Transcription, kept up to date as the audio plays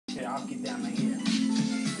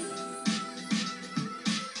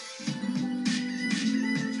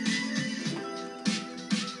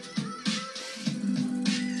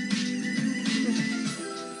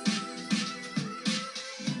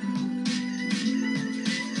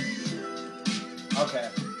Okay.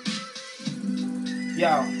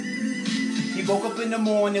 Yo. He woke up in the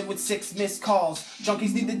morning with 6 missed calls.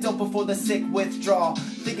 Junkies need the dope before the sick withdraw.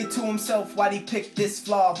 Thinking to himself why'd he pick this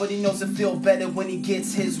flaw, but he knows it feel better when he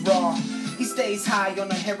gets his raw. He stays high on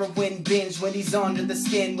a heroin binge when he's under the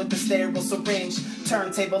skin with the sterile syringe.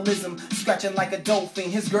 Turntablism, scratching like a dolphin.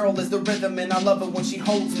 His girl is the rhythm and I love her when she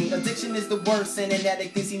holds me. Addiction is the worst and an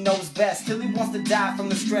addict thinks he knows best, till he wants to die from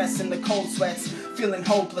the stress and the cold sweats. Feeling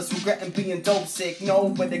hopeless, regretting being dope sick.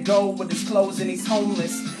 Nowhere to go with his clothes and he's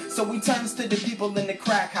homeless. So he turns to the people in the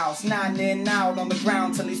crack house, nodding in and out on the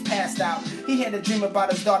ground till he's passed out. He had a dream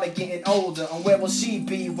about his daughter getting older, and where will she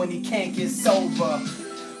be when he can't get sober?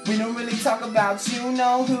 We don't really talk about you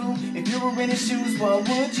know who. If you were in his shoes, what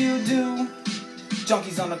would you do?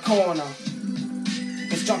 Junkies on the corner.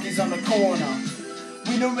 It's junkies on the corner.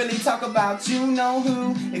 We don't really talk about you know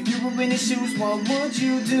who. If you were in his shoes, what would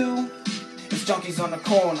you do? It's junkies on the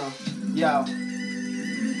corner. Yo.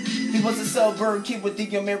 He was a suburb kid with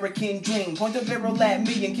the American dream. Point a barrel at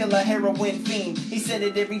me and kill a heroin fiend. He said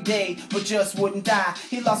it every day, but just wouldn't die.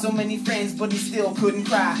 He lost so many friends, but he still couldn't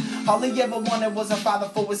cry. All he ever wanted was a father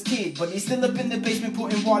for his kid, but he's still up in the basement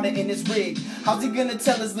putting water in his rig. How's he gonna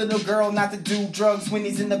tell his little girl not to do drugs when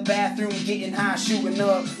he's in the bathroom getting high, shooting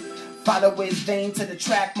up? Follow his vein to the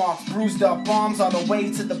track marks, bruised up arms all the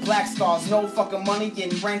way to the black scars. No fucking money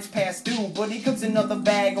and rent's past due, but he cooks another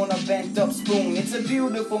bag on a bent up spoon. It's a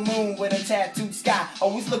beautiful moon with a tattooed sky,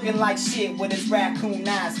 always looking like shit with his raccoon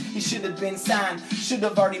eyes. He should have been signed, should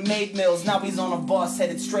have already made mills. Now he's on a bus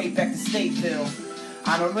headed straight back to Stateville.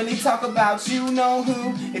 I don't really talk about you know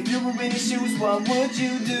who. If you were in his shoes, what would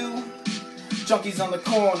you do? Junkies on the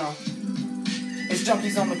corner. It's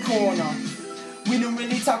junkies on the corner. We don't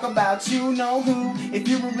really talk about you know who. If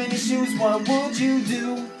you were in his shoes, what would you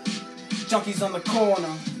do? Junkies on the corner.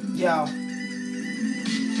 Yo.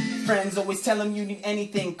 Friends always tell him you need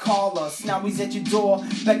anything, call us. Now he's at your door,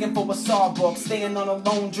 begging for a sawbuck, staying on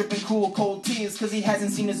alone, dripping cool cold tears, cause he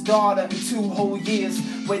hasn't seen his daughter in 2 whole years.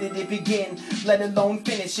 Where did it begin, let alone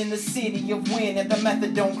finish? In the city of Wynn at the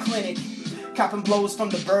methadone clinic. Copping blows from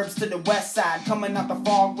the burbs to the west side, coming out the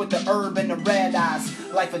fog with the herb and the red eyes.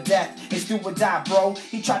 Life or death, it's do or die, bro.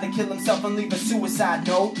 He tried to kill himself and leave a suicide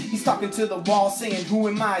note. He's talking to the wall saying, who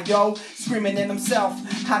am I, yo? Screaming at himself,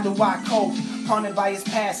 how do I cope? Haunted by his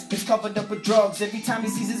past, he's covered up with drugs. Every time he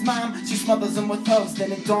sees his mom, she smothers him with hugs.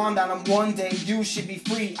 Then it dawned on him one day, you should be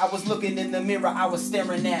free. I was looking in the mirror, I was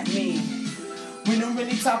staring at me. We don't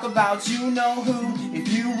really talk about you know who.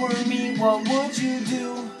 If you were me, what would you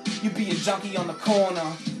do? You'd be a junkie on the corner.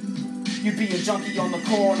 You'd be a junkie on the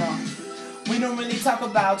corner. We don't really talk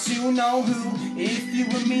about you know who. If you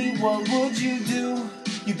were me, what would you do?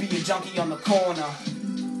 You'd be a junkie on the corner.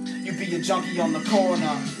 You'd be a junkie on the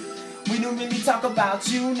corner. We don't really talk about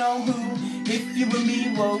you know who. If you were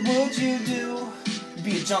me, what would you do? You'd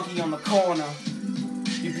be a junkie on the corner.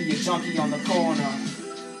 You'd be a junkie on the corner.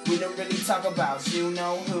 We don't really talk about you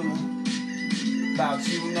know who. About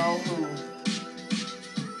you know who.